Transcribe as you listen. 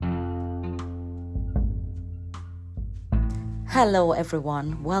Hello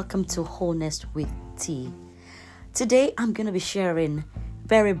everyone, welcome to Wholeness with T. Today I'm going to be sharing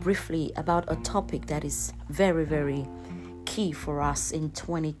very briefly about a topic that is very key for us in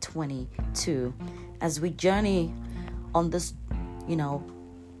 2022 as we journey on this,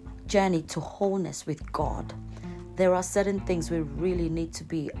 journey to wholeness with God. There are certain things we really need to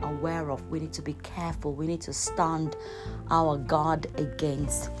be aware of. We need to be careful. We need to stand our guard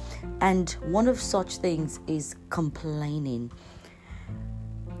against. And one of such things is complaining,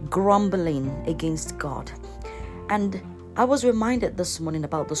 grumbling against God. And I was reminded this morning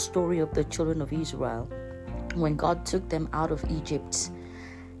about the story of the children of Israel when God took them out of Egypt,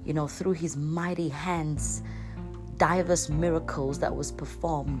 through his mighty hands, diverse miracles that was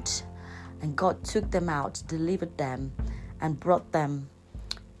performed. And God took them out, delivered them, and brought them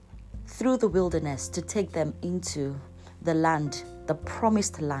through the wilderness to take them into the land, the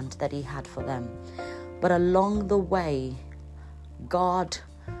promised land that he had for them. But along the way, God,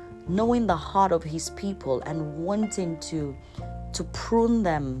 knowing the heart of his people and wanting to prune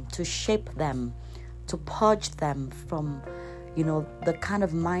them, to shape them, to purge them from, the kind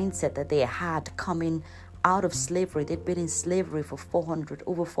of mindset that they had coming out of slavery. They'd been in slavery for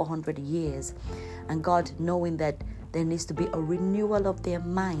over 400 years. And God, knowing that there needs to be a renewal of their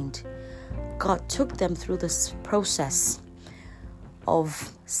mind, God took them through this process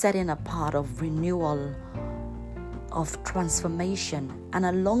of setting apart, of renewal, of transformation. And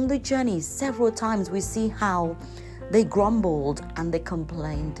along the journey, several times we see how they grumbled and they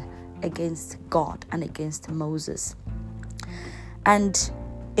complained against God and against Moses. And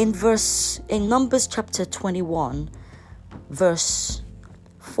in Numbers chapter 21, verse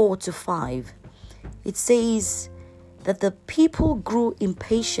 4-5, it says that the people grew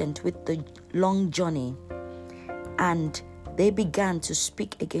impatient with the long journey and they began to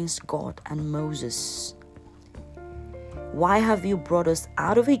speak against God and Moses. "Why have you brought us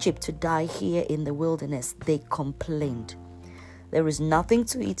out of Egypt to die here in the wilderness?" they complained. "There is nothing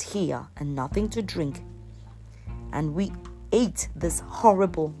to eat here and nothing to drink, and we ate this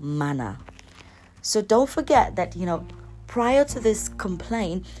horrible manna." So don't forget that, prior to this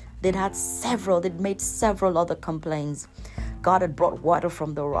complaint, they'd made several other complaints. God had brought water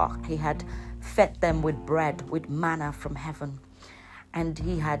from the rock. He had fed them with bread, with manna from heaven. And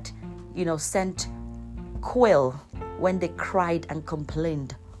he had, sent quail when they cried and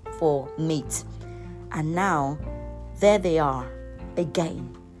complained for meat. And now, there they are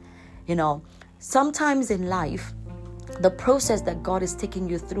again. Sometimes in life, the process that God is taking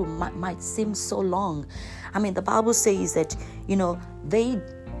you through might seem so long. The Bible says that, they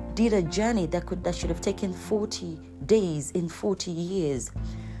did a journey that should have taken 40 days in 40 years.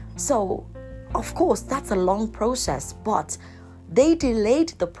 So, of course, that's a long process, but they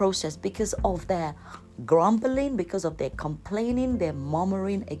delayed the process because of their grumbling, because of their complaining, their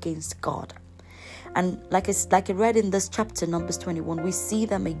murmuring against God. And like I read in this chapter, Numbers 21, we see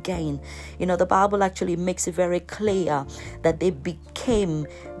them again. The Bible actually makes it very clear that they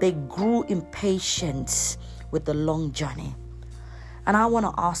grew impatient with the long journey. And I want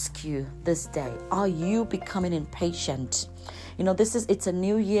to ask you this day, are you becoming impatient? It's a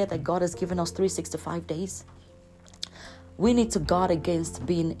new year that God has given us 365 days. We need to guard against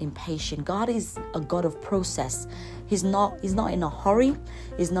being impatient. God is a God of process. He's not in a hurry.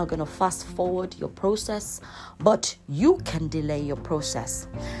 He's not going to fast forward your process, but you can delay your process.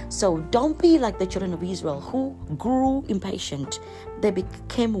 So don't be like the children of Israel who grew impatient. They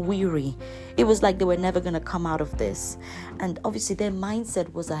became weary. It was like they were never going to come out of this. And obviously their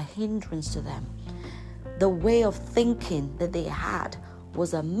mindset was a hindrance to them. The way of thinking that they had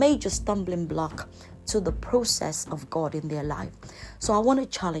was a major stumbling block to the process of God in their life. So I want to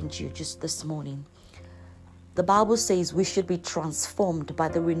challenge you just this morning. The Bible says we should be transformed by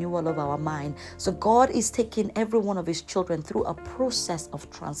the renewal of our mind. So God is taking every one of his children through a process of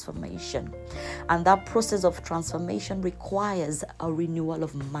transformation. And that process of transformation requires a renewal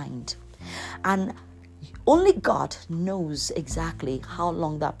of mind. And only God knows exactly how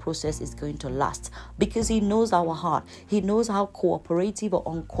long that process is going to last, because he knows our heart. He knows how cooperative or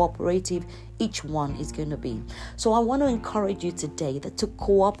uncooperative each one is going to be. So I want to encourage you today to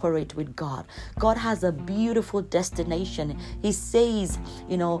cooperate with God. God has a beautiful destination. He says,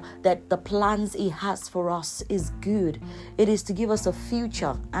 that the plans he has for us is good. It is to give us a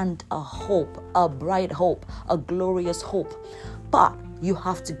future and a hope, a bright hope, a glorious hope. But you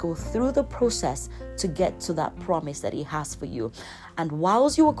have to go through the process to get to that promise that he has for you. And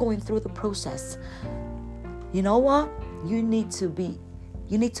whilst you are going through the process, you know what? You need to be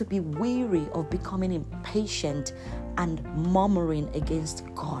weary of becoming impatient and murmuring against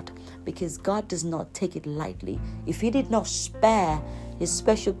God, because God does not take it lightly. If He did not spare His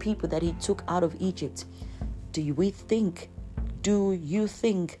special people that He took out of Egypt, do you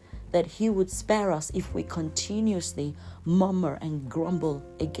think that He would spare us if we continuously murmur and grumble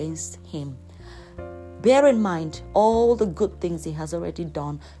against Him? Bear in mind all the good things He has already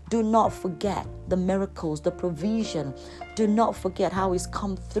done. Do not forget the miracles, the provision. Do not forget how He's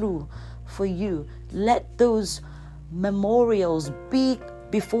come through for you. Let those memorials be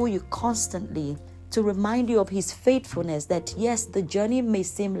before you constantly to remind you of His faithfulness, that yes, the journey may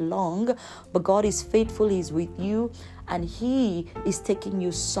seem long, but God is faithful. He's with you and He is taking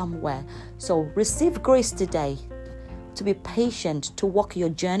you somewhere. So receive grace today to be patient, to walk your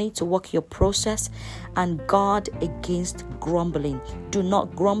journey, to walk your process, and guard against grumbling. Do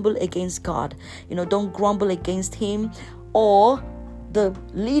not grumble against God. Don't grumble against Him or the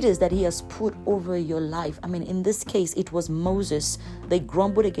leaders that He has put over your life. In this case, it was Moses. They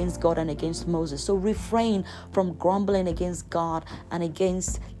grumbled against God and against Moses. So refrain from grumbling against God and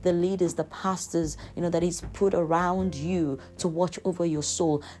against the leaders, the pastors, that He's put around you to watch over your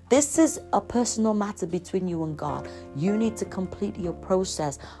soul. This is a personal matter between you and God. You need to complete your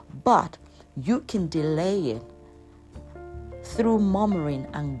process, but you can delay it through murmuring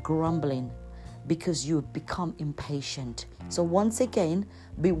and grumbling because you become impatient. So once again,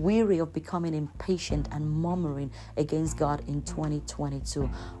 be weary of becoming impatient and murmuring against God in 2022.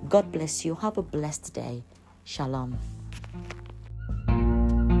 God bless you. Have a blessed day. Shalom.